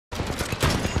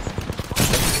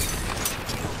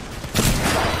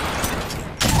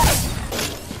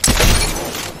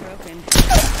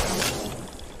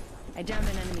I downed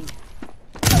an enemy.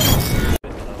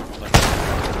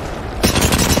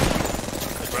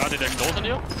 Where did they go to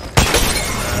you?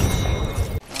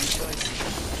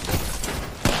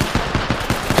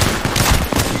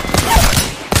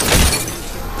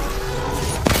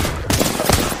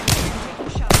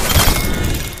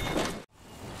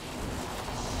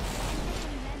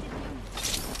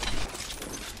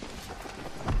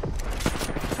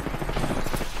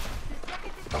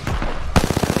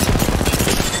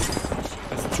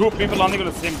 Two people landing on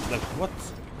the same, like, what?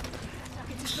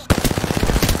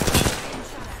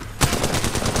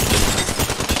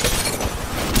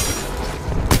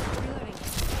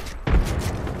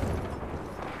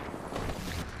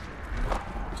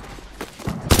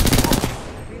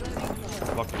 What the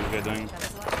fuck are you guys doing?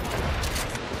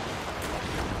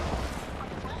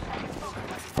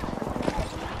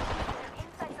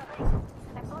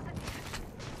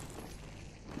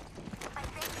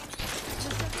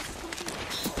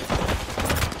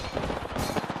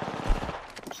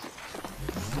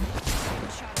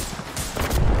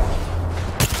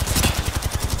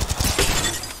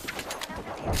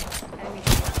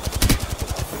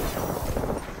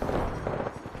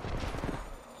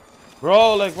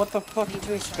 Bro, like, what the fuck is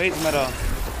this face meta?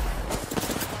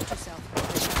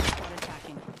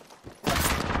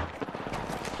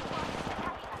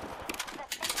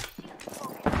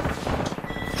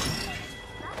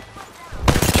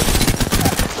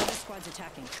 Squad's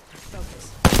attacking.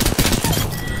 Focus.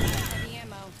 Heavy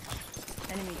ammo.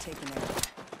 Enemy taken out.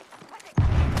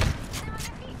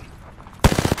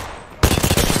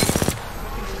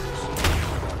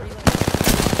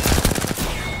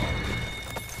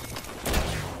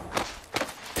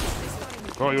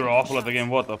 Bro, you're awful at the game,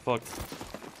 what the fuck?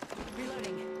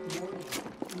 Reloading.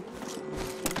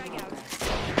 Frag out.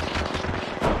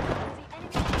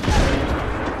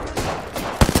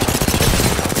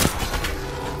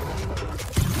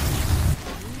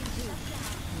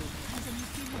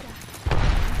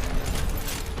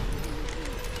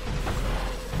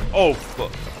 Oh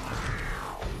fuck.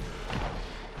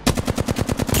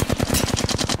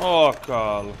 Oh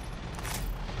Carl.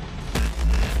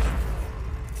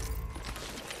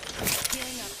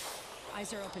 Healing up.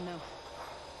 Eyes are open though.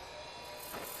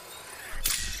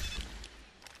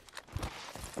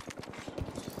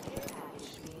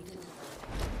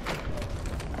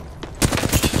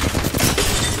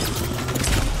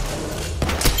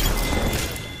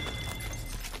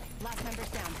 Last member's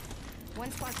down.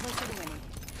 One squad closer to winning.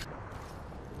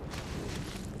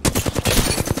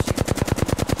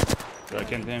 I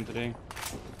can't hit him today.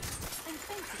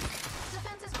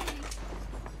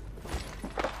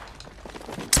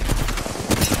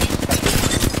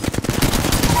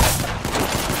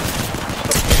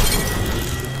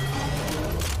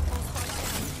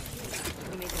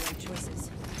 We made the right choices.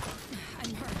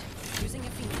 I'm hurt. Using a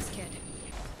Phoenix kit.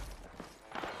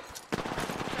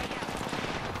 Frag out.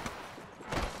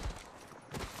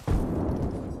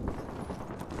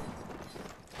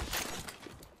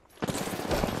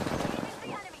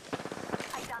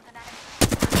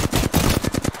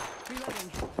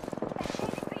 Reloading.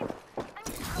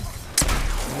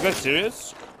 You guys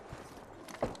serious?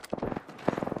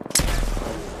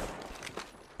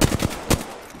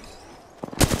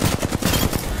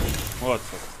 What the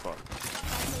fuck?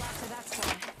 That's the last of that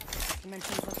squad.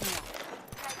 Dimensions looking up.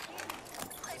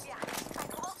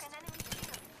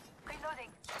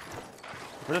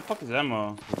 Where the fuck is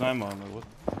ammo? There's no ammo. Like, what?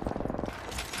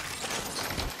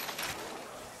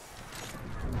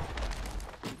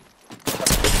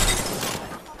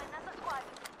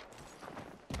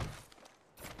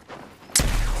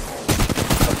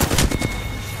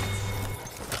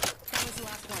 That was the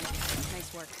last one. Nice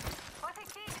work.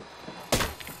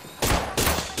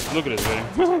 Look at this, man.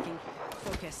 Attacking.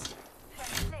 Focus.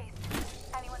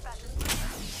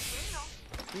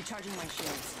 Recharging my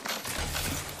shields.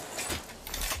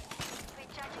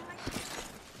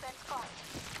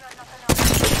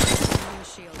 New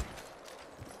shield.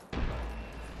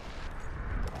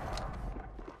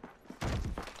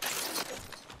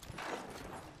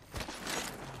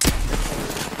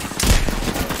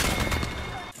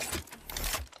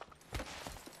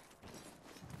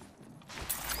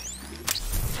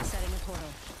 Setting a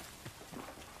portal.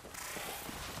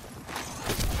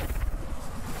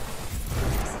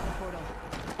 Set the portal.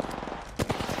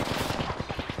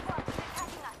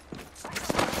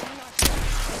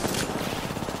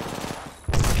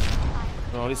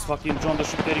 Bro, this fucking John the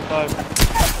ship 35.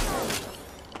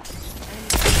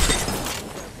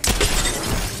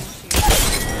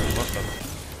 What the?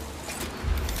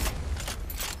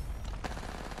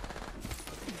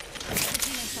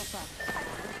 Picking myself up.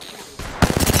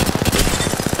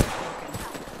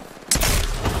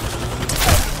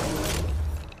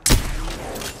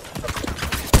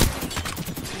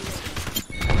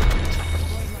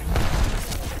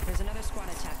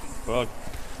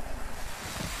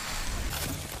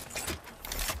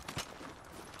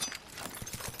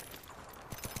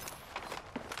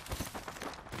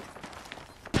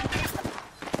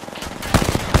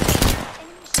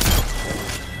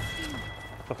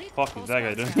 What the fuck is that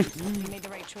guy doing? You made the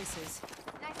right choices.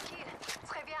 Nice kill.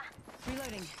 Très bien.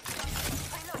 Reloading.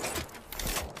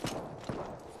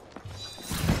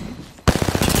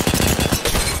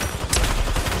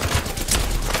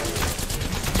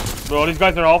 Bro, these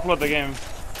guys are awful at the game.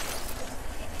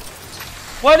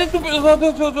 Why did you... I took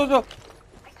an enemy down.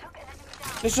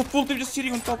 There's a full team just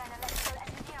sitting on top.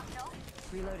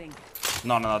 Reloading.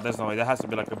 No, there's no way. There has to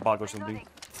be like a bug or something.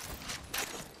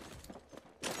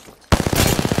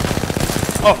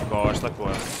 Of course, of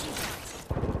course.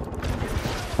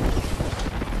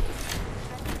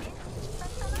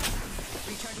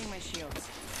 Recharging my shields.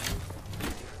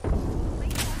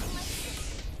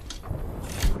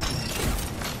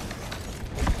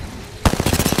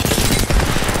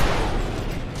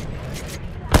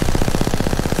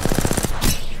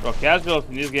 Bro, casuals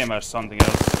in this game are something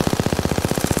else.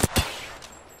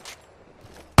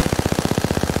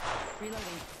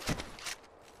 Reloading.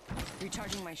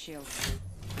 Recharging my shields.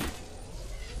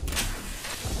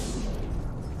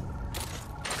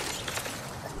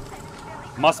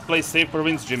 Must play safe for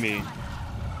wins, Jimmy.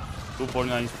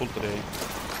 249 is full today.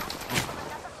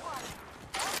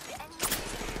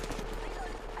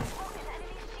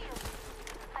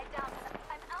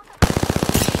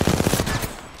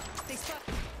 They stuck.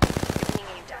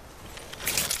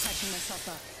 Catching myself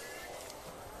up.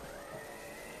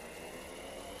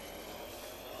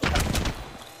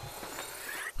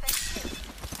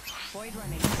 Void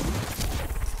running.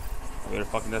 We're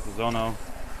fucking death zone now.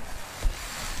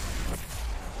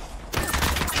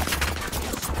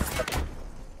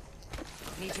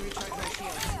 Need to recharge my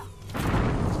shields.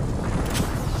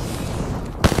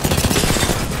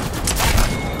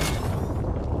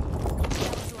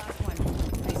 That was the last one.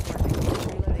 Nice work.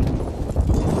 Reloading.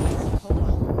 Hold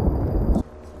on.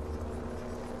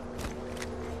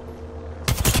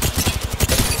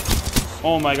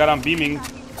 Oh my god, I'm beaming.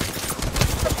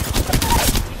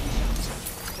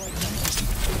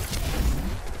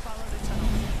 Follow the tunnel.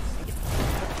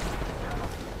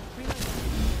 Reloading.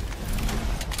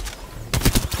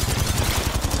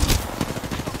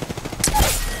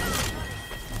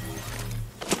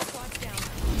 Squad's down.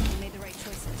 You made the right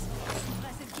choices.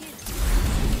 Impressive kids.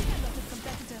 A lot of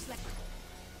competitors like.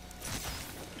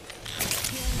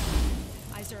 Healing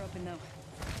up. Eyes are open though.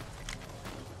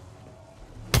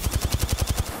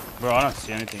 Bro, I don't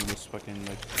see anything. This fucking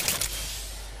like.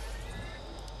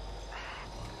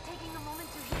 Taking a moment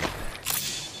to heal.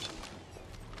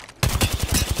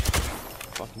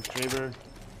 Fucking Kraber.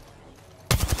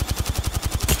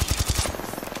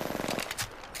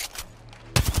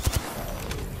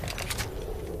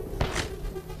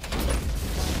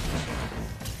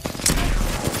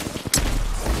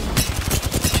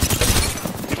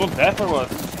 People deaf or what?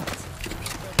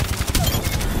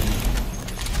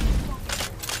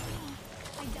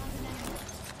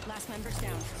 Last member's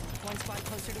down. One squad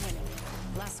closer to winning.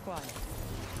 Last squad.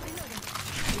 Reloading.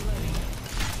 Reloading.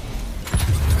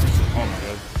 Oh my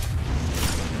god.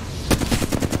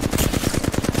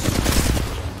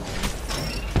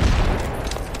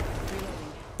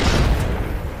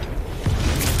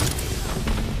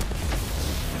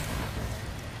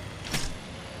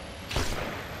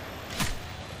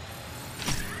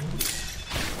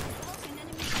 Broken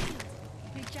enemy shield.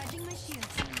 Recharging my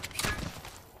shields.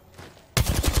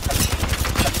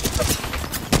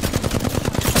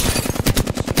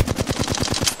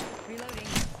 Reloading.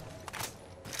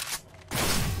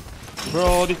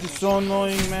 Bro, this is so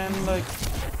annoying, man. Like,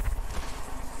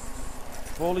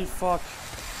 holy fuck.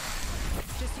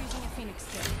 Just using a Phoenix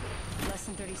kit. Less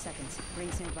than 30 seconds.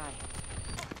 Rings nearby.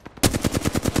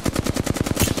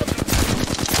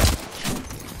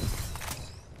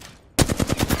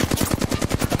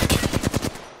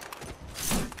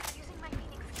 Using my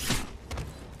Phoenix.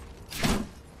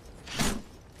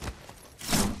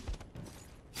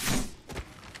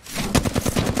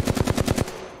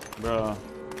 Bro.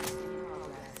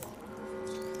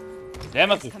 They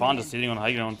must be fun just sitting on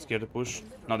high ground, scared to push.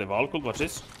 Now they've all cool, watch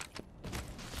this.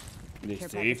 They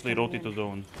safely rotate to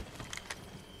zone.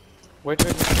 Wait.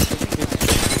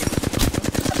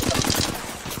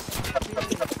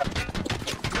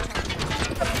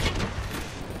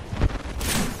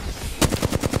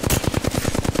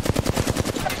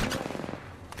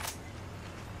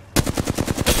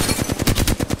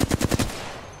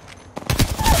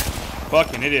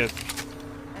 Fucking idiot.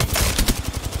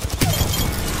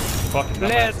 Fucking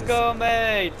Let's dumbasses. go,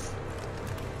 mates!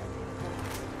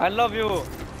 I love you,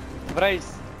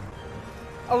 Wraith.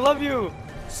 I love you.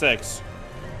 Sex.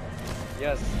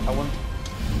 Yes, I want.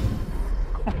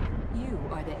 You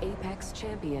are the Apex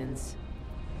champions.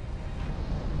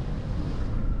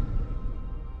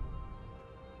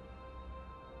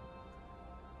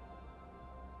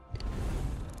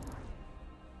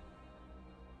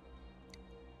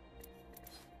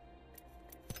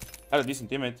 Had a decent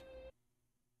teammate.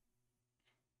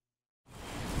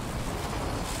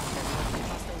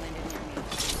 Hostile landed near me.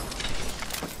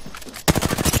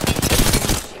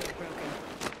 Shield broken.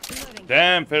 Reloading.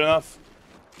 Damn, fair enough.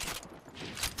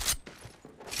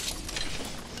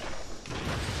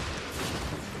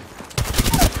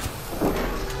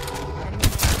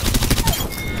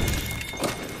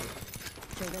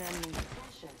 Killed an enemy.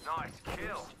 Nice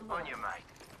kill on you, mate.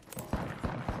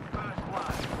 First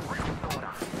blood, real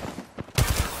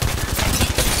order.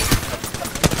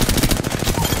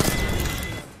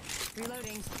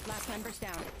 Reloading. Last member's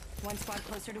down. One squad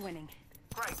closer to winning.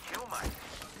 Great kill, mate.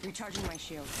 Recharging my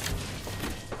shield.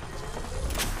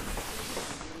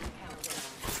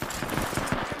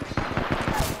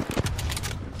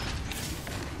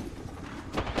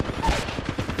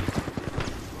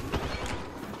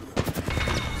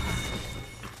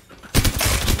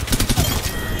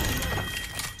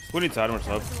 Who needs armor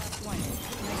sub? Last one. Nice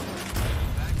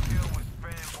That kill was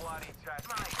fair bloody tight,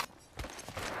 mate.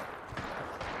 one.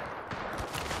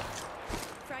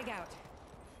 Frag out.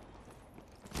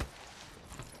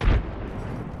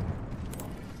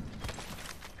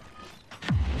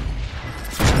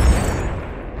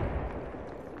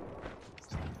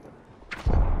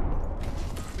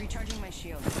 Recharging my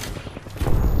shield.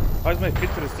 Why is my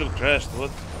picture still crashed?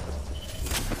 What?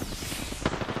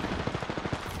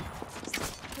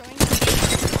 Throwing.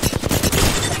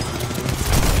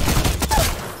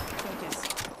 Focus.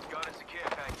 Got a secure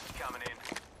package coming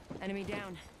in. Enemy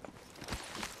down.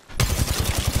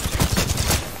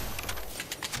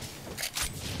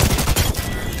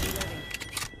 Reloading.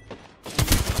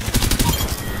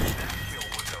 That kill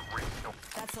was a rip.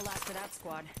 That's the last of that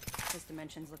squad. This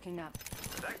dimension's looking up.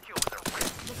 That kill was a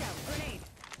rip. Look out, grenade.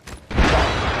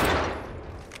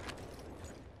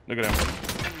 Look at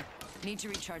him. Need to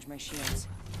recharge my shields.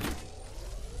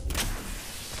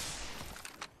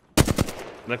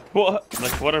 Like what?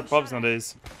 Like what are pubs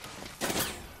nowadays?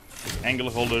 Angle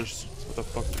holders. What the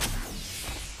fuck?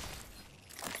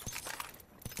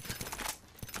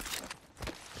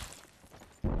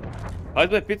 Why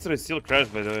is my pizza still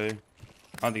crashed, by the way? I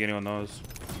don't think anyone knows.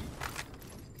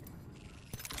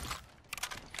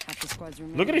 Half the squad's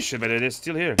remaining. Look at this shit, by the way. They're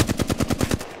still here.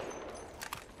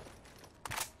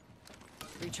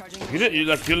 Recharging my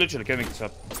You literally can't make this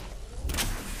up.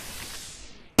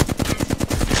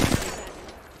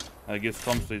 I guess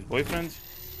Tom's to his boyfriend.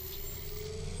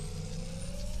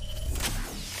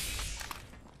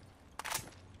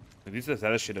 This is the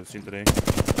saddest shit I've seen today.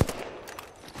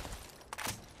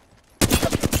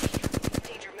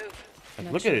 Danger move.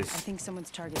 Like, look at this. I think someone's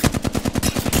targeted.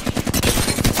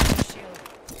 Shield.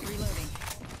 Reloading.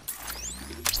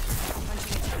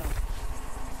 Punching a tunnel.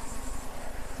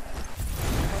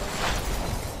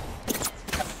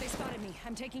 They spotted me.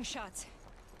 I'm taking shots.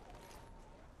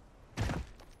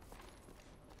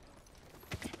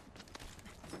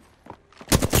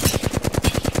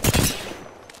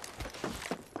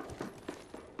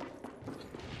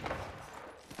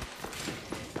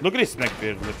 Look at this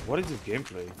neckbeard. Like, what is this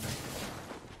gameplay?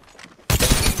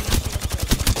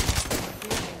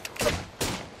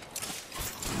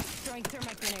 Throwing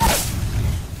thermite grenade.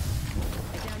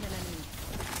 I downed an enemy.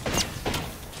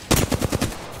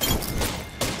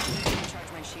 Need to recharge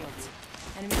my shields.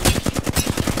 Enemy.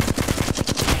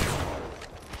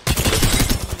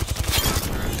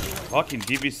 Fucking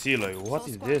DBC, like, what Whole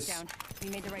is squad's this? down. We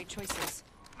made the right choices.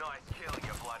 Nice kill,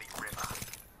 you bloody ripper.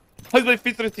 How is my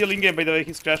pizza still in game, by the way?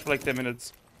 He's crashed for like 10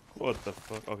 minutes. What the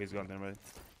fuck? Oh, he's gone there, right?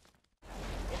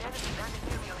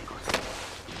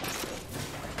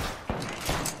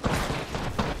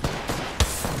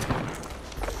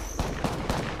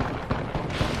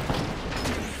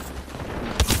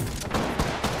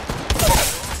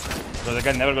 So the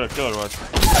guy never got a kill or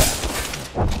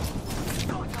what?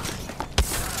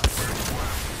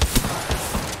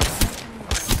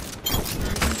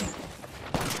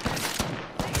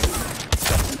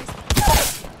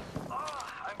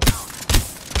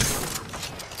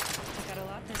 I got a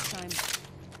lot this time.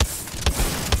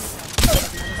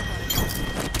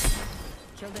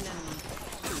 Killed an enemy.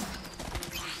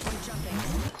 One jumping.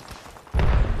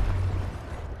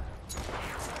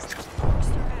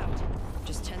 Start out.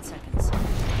 Just 10 seconds.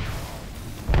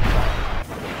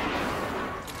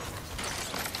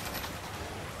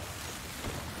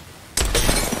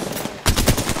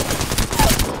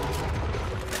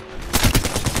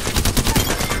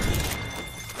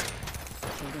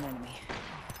 Killed an enemy.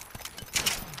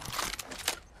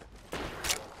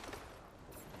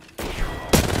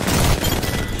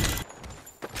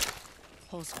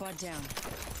 Whole squad down.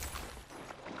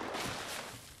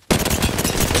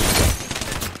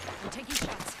 I'm taking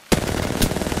shots.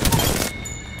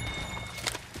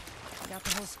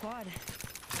 squad.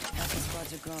 Half the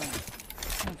squads are gone.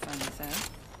 I'm fine with that.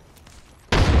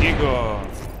 Digo.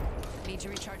 Need to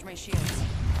recharge my shields.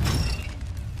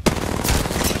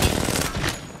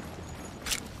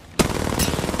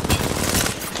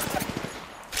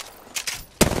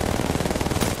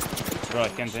 Bro, I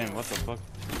can't aim. What the fuck?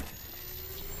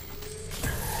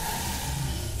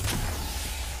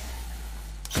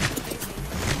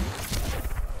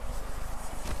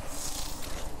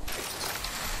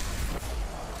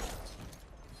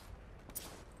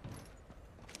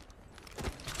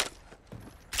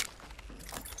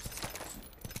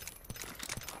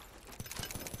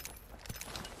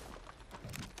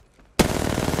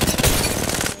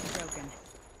 Broken.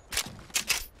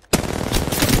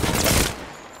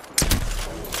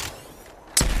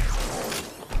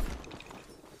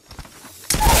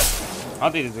 I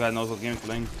think this guy knows what game he's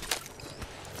playing.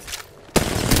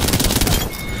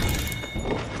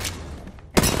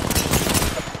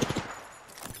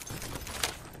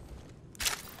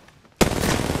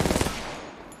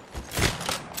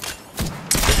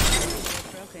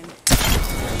 Broken.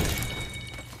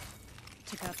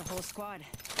 Took out the whole squad.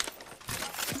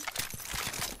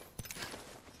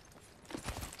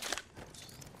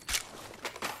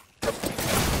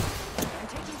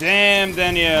 Damn,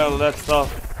 Daniel, that's tough.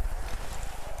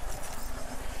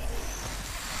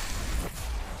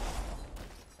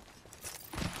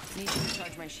 Need to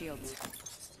recharge my shields.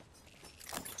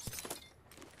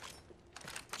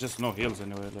 Just no heals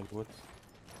anyway, like what?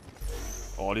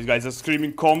 Oh, these guys are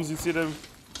screaming comms, you see them?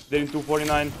 They're in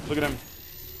 249, look at them.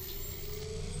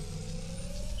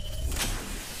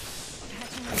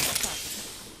 Patching myself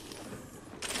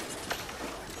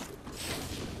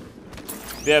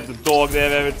They have the dog, they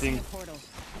have up. everything. The portal.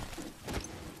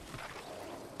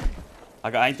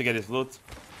 I need to get his loot.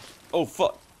 Oh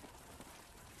fuck.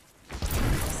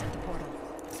 Set the portal.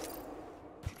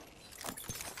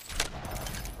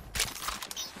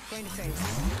 Going to phase.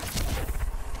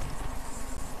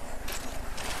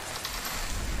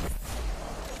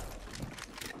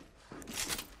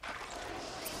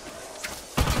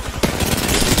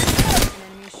 An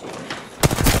enemy shield.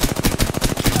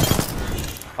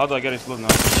 How do I get his loot now?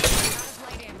 Out of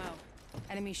light ammo.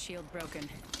 Enemy shield broken.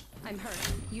 I'm hurt.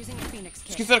 Using a phoenix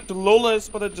kit. He's like the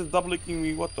lowest, but they're just double clicking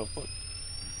me. What the fuck?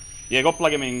 Yeah, go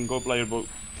plug him in. Go play your boat.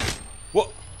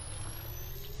 What?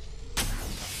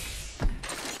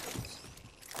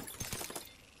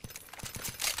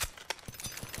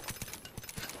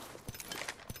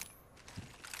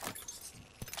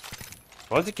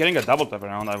 Why is he carrying a double tap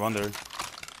around? I wonder.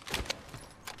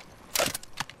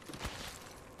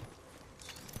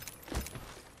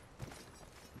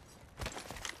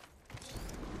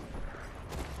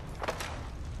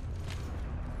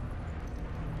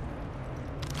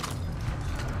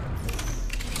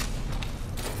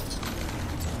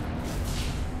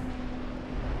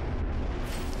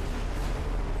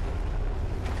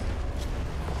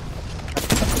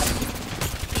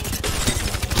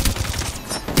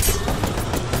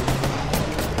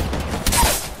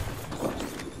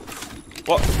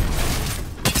 What?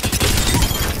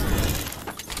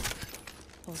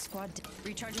 Whole squad.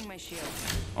 Recharging my shield.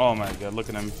 Oh my god, look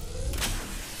at him.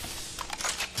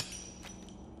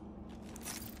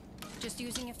 Just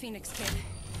using a phoenix kit.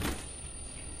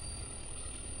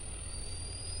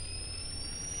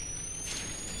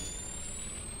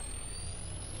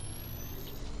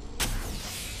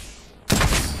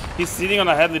 He's sitting on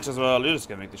a head lich as well. You just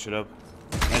can't make this shit up.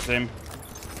 Nice aim.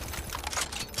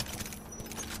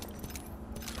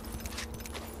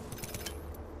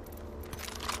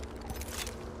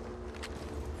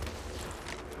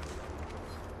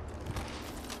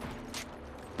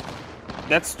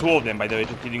 That's two of them, by the way,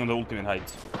 just hitting on the ultimate height.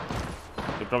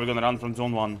 They're probably gonna run from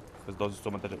zone 1, because those are so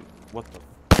much. What the?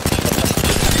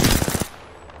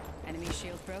 Enemy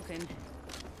shield broken.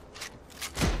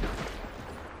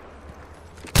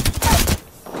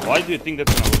 Why do you think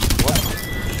that's gonna work? What?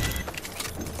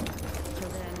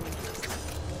 Killed an enemy.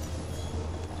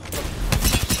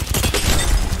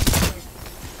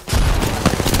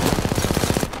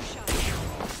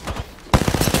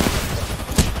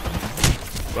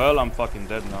 Well, I'm fucking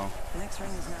dead now. The next ring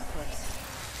is not close.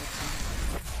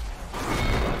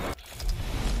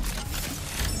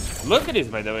 Look at this,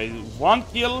 by the way. 1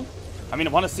 kill, I mean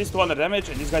 1 assist, 200 damage,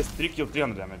 and this guy's 3 kill,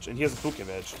 300 damage, and he has a 2k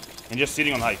badge, and just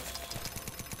sitting on height.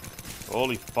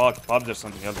 Holy fuck, PUBG or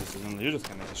something else this season. You just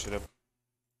can't make this shit up.